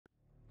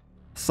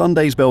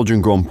Sunday's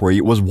Belgian Grand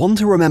Prix was one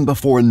to remember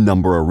for a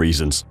number of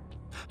reasons.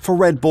 For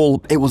Red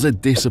Bull, it was a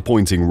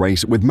disappointing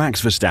race with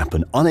Max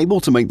Verstappen unable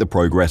to make the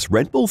progress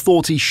Red Bull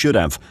thought he should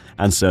have,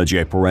 and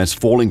Sergio Perez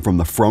falling from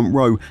the front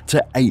row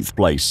to 8th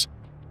place.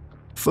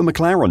 For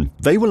McLaren,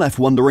 they were left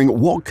wondering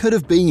what could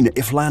have been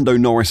if Lando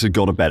Norris had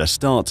got a better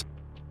start.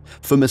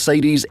 For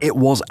Mercedes, it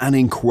was an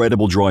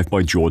incredible drive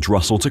by George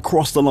Russell to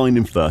cross the line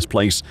in first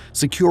place,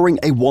 securing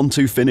a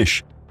 1-2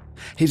 finish.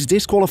 His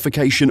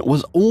disqualification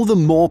was all the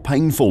more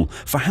painful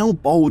for how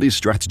bold his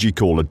strategy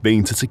call had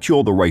been to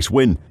secure the race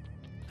win.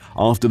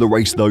 After the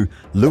race though,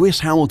 Lewis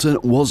Hamilton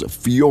was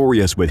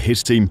furious with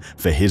his team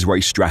for his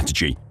race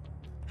strategy.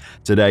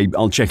 Today,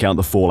 I'll check out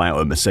the fallout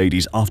at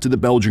Mercedes after the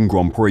Belgian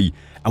Grand Prix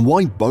and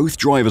why both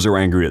drivers are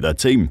angry at their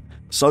team,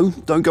 so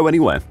don't go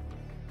anywhere.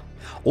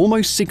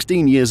 Almost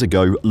 16 years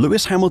ago,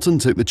 Lewis Hamilton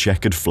took the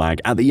checkered flag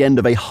at the end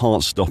of a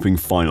heart-stopping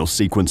final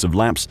sequence of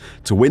laps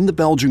to win the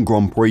Belgian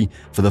Grand Prix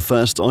for the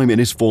first time in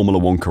his Formula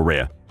One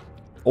career.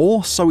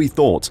 Or so he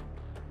thought.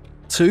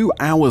 2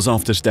 hours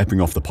after stepping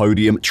off the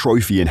podium,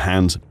 trophy in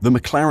hand, the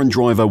McLaren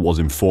driver was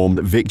informed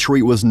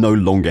victory was no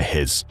longer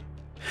his.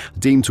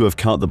 Deemed to have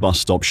cut the bus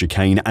stop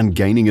chicane and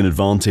gaining an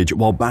advantage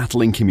while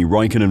battling Kimi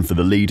Raikkonen for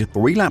the lead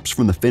 3 laps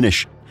from the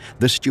finish,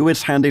 the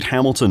stewards handed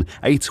Hamilton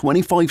a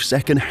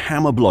 25-second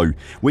hammer blow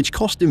which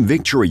cost him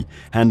victory,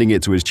 handing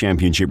it to his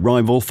championship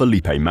rival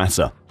Felipe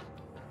Massa.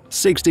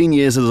 16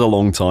 years is a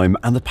long time,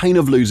 and the pain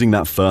of losing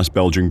that first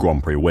Belgian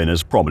Grand Prix win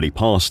has probably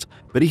passed,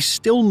 but he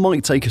still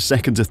might take a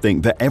second to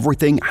think that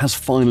everything has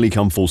finally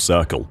come full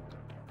circle.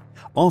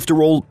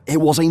 After all, it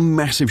was a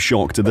massive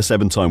shock to the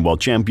 7-time world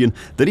champion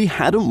that he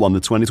hadn't won the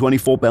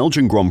 2024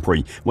 Belgian Grand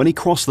Prix when he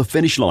crossed the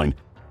finish line.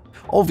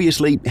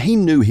 Obviously, he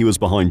knew he was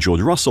behind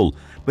George Russell,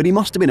 but he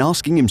must have been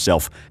asking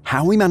himself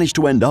how he managed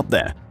to end up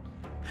there.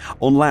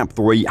 On lap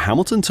 3,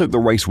 Hamilton took the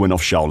race win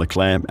off Charles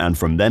Leclerc, and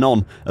from then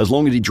on, as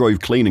long as he drove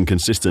clean and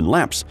consistent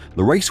laps,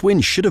 the race win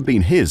should have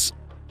been his.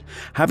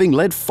 Having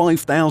led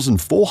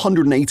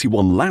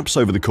 5,481 laps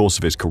over the course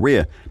of his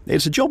career,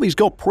 it's a job he's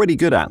got pretty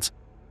good at.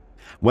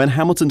 When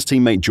Hamilton's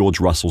teammate George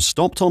Russell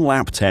stopped on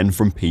lap 10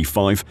 from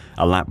P5,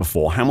 a lap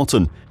before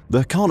Hamilton,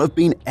 there can't have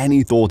been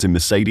any thought in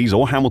Mercedes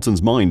or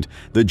Hamilton's mind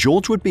that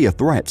George would be a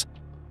threat.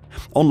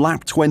 On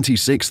lap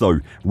 26 though,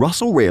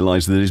 Russell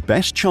realized that his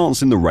best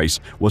chance in the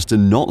race was to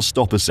not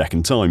stop a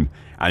second time,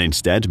 and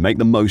instead make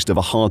the most of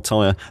a hard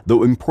tyre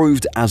that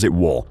improved as it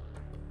wore.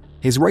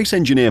 His race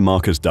engineer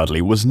Marcus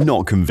Dudley was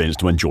not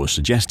convinced when George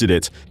suggested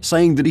it,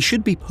 saying that he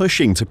should be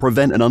pushing to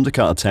prevent an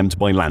undercut attempt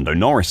by Lando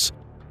Norris.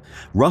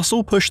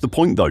 Russell pushed the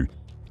point though.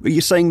 "Are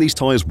you saying these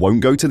tyres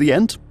won't go to the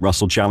end?"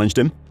 Russell challenged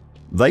him.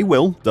 "They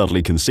will,"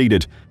 Dudley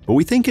conceded, "but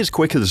we think it's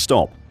quicker to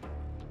stop."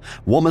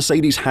 What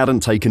Mercedes hadn't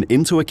taken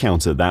into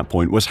account at that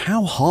point was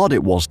how hard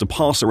it was to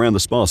pass around the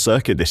Spa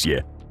circuit this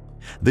year.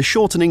 The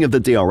shortening of the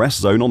DRS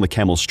zone on the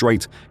Kemmel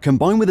Straight,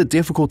 combined with the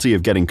difficulty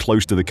of getting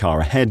close to the car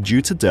ahead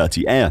due to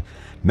dirty air,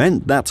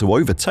 meant that to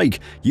overtake,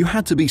 you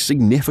had to be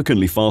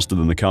significantly faster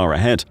than the car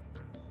ahead.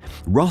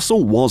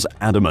 Russell was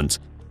adamant.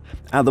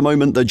 "At the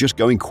moment, they're just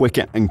going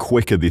quicker and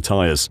quicker, the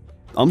tyres.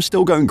 I'm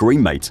still going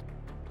green, mate."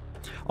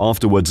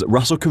 Afterwards,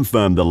 Russell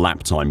confirmed the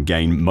lap time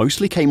gain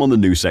mostly came on the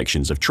new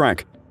sections of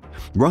track.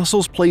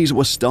 Russell's pleas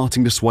were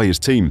starting to sway his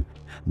team.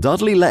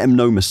 Dudley let him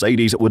know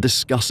Mercedes were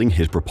discussing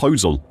his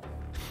proposal.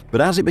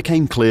 But as it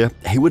became clear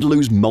he would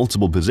lose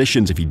multiple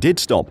positions if he did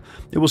stop,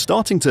 it was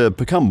starting to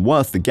become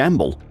worth the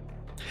gamble.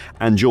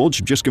 "And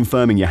George, just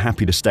confirming you're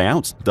happy to stay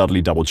out?"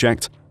 Dudley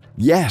double-checked.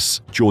 "Yes,"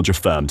 George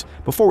affirmed,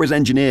 before his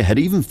engineer had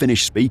even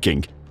finished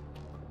speaking.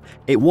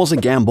 It was a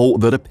gamble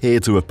that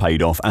appeared to have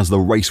paid off as the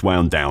race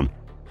wound down.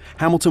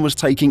 Hamilton was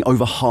taking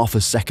over half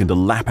a second a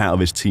lap out of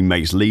his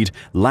teammate's lead,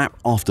 lap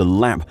after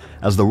lap,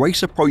 as the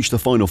race approached the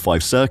final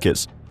 5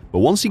 circuits. But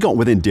once he got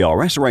within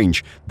DRS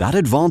range, that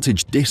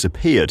advantage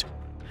disappeared.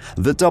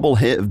 The double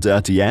hit of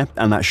dirty air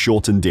and that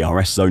shortened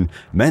DRS zone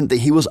meant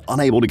that he was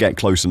unable to get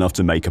close enough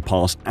to make a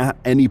pass at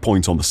any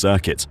point on the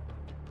circuit.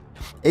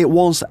 It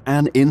was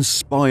an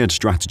inspired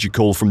strategy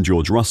call from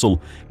George Russell,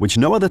 which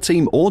no other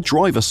team or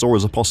driver saw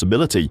as a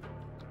possibility.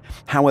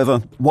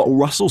 However, while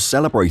Russell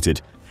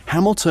celebrated,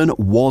 Hamilton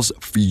was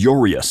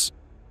furious.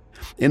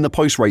 In the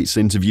post-race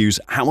interviews,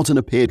 Hamilton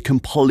appeared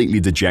completely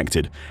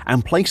dejected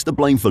and placed the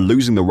blame for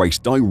losing the race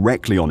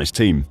directly on his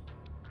team.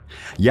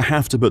 "You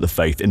have to put the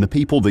faith in the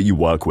people that you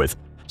work with,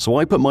 so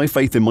I put my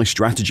faith in my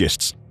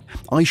strategists.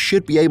 I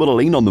should be able to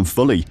lean on them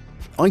fully.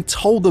 I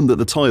told them that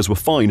the tyres were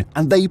fine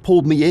and they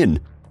pulled me in.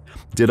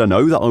 Did I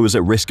know that I was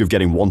at risk of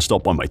getting one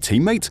stop by my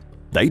teammate?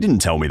 They didn't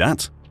tell me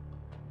that."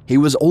 He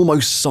was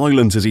almost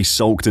silent as he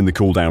sulked in the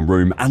cool-down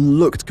room and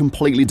looked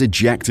completely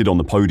dejected on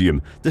the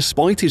podium,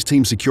 despite his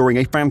team securing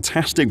a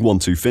fantastic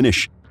 1-2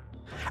 finish.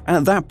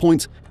 At that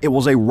point, it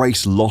was a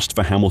race lost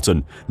for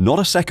Hamilton, not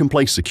a second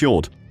place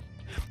secured.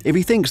 If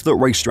he thinks that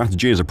race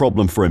strategy is a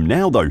problem for him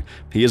now though,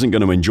 he isn't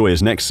going to enjoy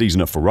his next season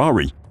at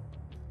Ferrari.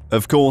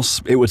 Of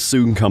course, it would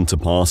soon come to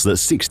pass that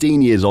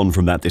 16 years on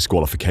from that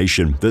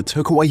disqualification that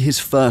took away his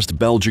first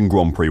Belgian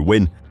Grand Prix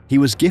win, he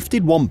was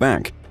gifted one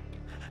back.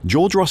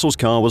 George Russell's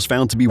car was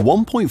found to be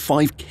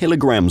 1.5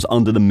 kilograms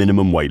under the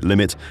minimum weight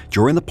limit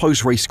during the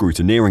post-race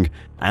scrutineering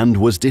and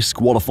was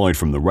disqualified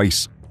from the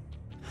race.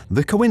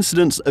 The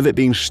coincidence of it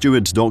being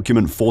Stewards'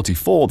 document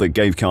 44 that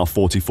gave car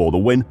 44 the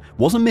win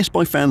wasn't missed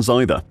by fans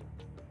either.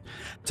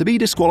 To be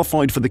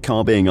disqualified for the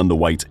car being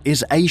underweight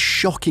is a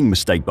shocking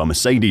mistake by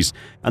Mercedes,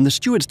 and the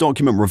Stewards'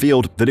 document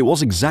revealed that it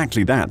was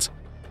exactly that.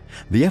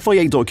 The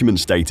FIA document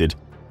stated,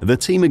 "The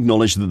team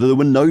acknowledged that there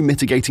were no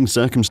mitigating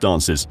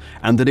circumstances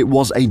and that it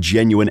was a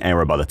genuine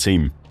error by the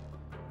team."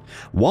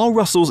 While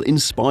Russell's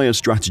inspired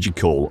strategy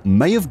call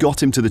may have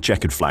got him to the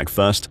checkered flag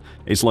first,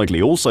 it's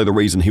likely also the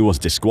reason he was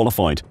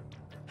disqualified.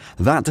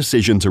 That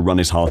decision to run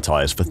his hard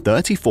tyres for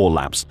 34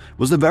 laps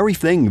was the very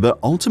thing that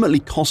ultimately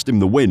cost him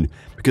the win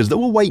because there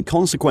were weight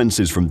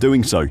consequences from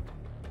doing so.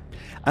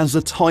 As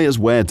the tyres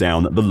wear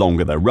down, the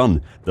longer they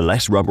run, the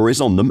less rubber is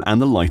on them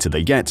and the lighter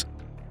they get.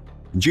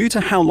 Due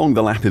to how long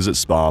the lap is at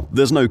Spa,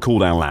 there's no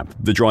cooldown lap,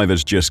 the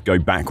drivers just go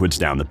backwards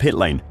down the pit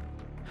lane.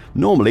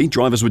 Normally,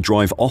 drivers would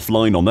drive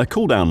offline on their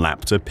cooldown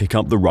lap to pick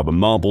up the rubber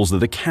marbles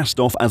that are cast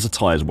off as the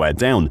tyres wear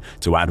down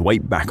to add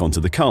weight back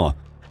onto the car,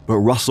 but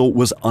Russell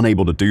was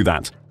unable to do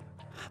that.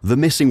 The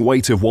missing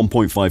weight of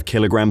 1.5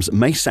 kilograms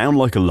may sound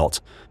like a lot,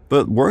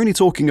 but we're only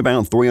talking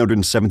about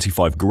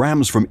 375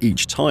 grams from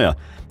each tyre,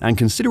 and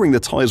considering the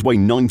tyres weigh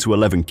 9 to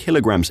 11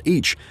 kilograms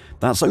each,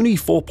 that's only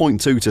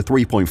 4.2 to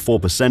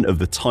 3.4% of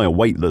the tyre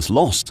weight that's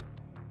lost.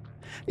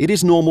 It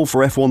is normal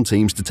for F1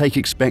 teams to take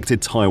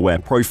expected tyre wear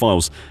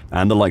profiles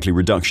and the likely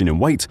reduction in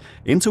weight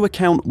into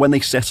account when they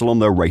settle on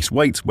their race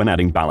weight when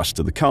adding ballast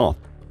to the car.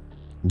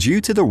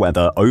 Due to the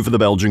weather over the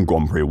Belgian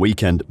Grand Prix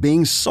weekend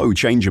being so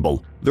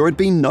changeable, there had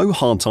been no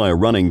hard tyre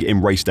running in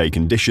race day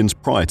conditions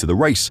prior to the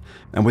race,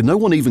 and with no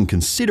one even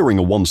considering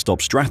a one-stop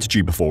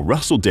strategy before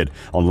Russell did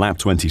on lap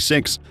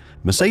 26,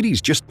 Mercedes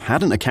just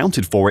hadn't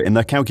accounted for it in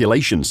their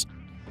calculations.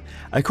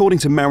 According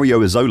to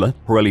Mario Isola,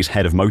 Pirelli's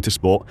head of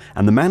motorsport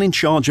and the man in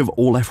charge of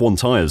all F1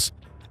 tyres,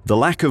 the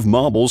lack of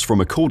marbles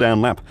from a cooldown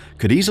lap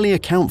could easily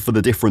account for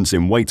the difference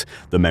in weight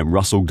that meant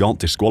Russell got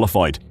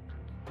disqualified.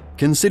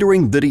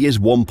 Considering that he is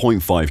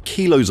 1.5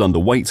 kilos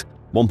underweight,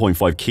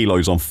 1.5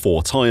 kilos on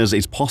 4 tyres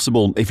is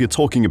possible if you're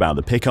talking about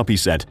the pickup, he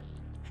said.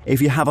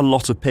 If you have a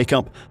lot of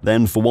pickup,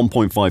 then for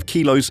 1.5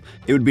 kilos,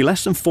 it would be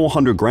less than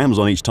 400 grams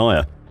on each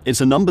tyre.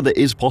 It's a number that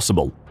is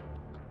possible.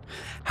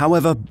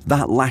 However,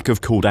 that lack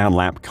of cooldown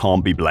lap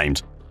can't be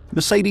blamed.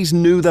 Mercedes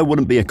knew there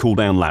wouldn't be a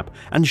cooldown lap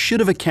and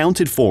should have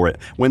accounted for it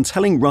when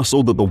telling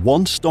Russell that the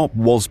one stop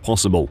was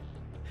possible.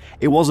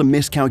 It was a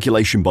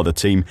miscalculation by the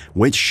team,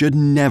 which should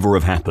never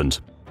have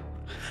happened.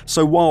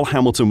 So while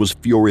Hamilton was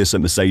furious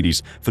at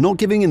Mercedes for not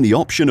giving him the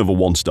option of a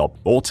one-stop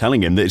or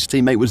telling him that his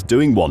teammate was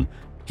doing one,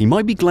 he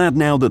might be glad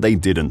now that they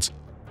didn't.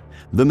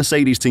 The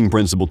Mercedes team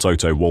principal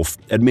Toto Wolff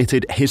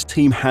admitted his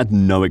team had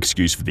no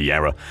excuse for the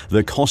error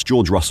that cost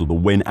George Russell the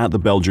win at the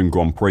Belgian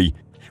Grand Prix,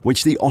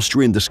 which the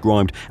Austrian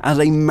described as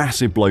a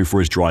massive blow for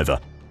his driver.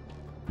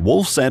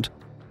 Wolff said,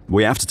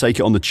 "We have to take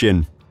it on the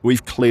chin.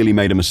 We've clearly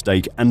made a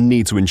mistake and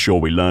need to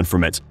ensure we learn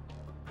from it."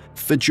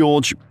 For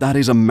George, that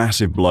is a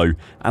massive blow.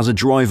 As a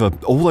driver,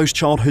 all those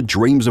childhood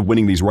dreams of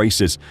winning these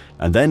races,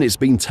 and then it's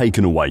been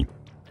taken away.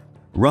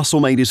 Russell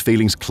made his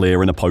feelings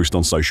clear in a post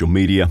on social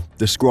media,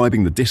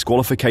 describing the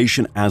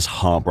disqualification as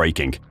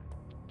heartbreaking.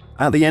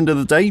 At the end of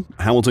the day,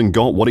 Hamilton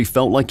got what he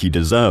felt like he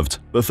deserved,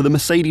 but for the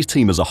Mercedes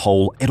team as a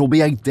whole, it'll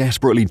be a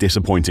desperately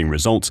disappointing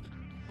result.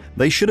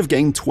 They should have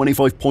gained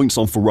 25 points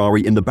on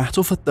Ferrari in the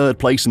battle for third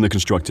place in the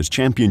Constructors'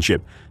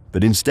 Championship,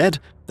 but instead,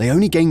 they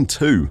only gained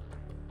 2.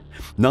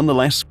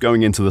 Nonetheless,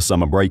 going into the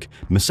summer break,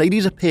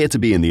 Mercedes appear to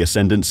be in the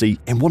ascendancy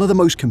in one of the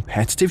most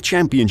competitive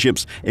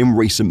championships in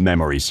recent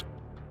memories.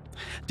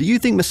 Do you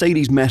think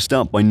Mercedes messed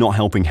up by not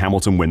helping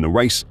Hamilton win the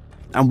race?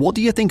 And what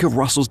do you think of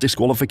Russell's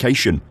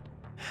disqualification?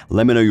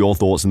 Let me know your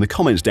thoughts in the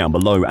comments down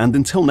below, and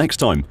until next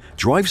time,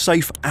 drive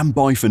safe and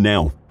bye for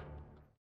now.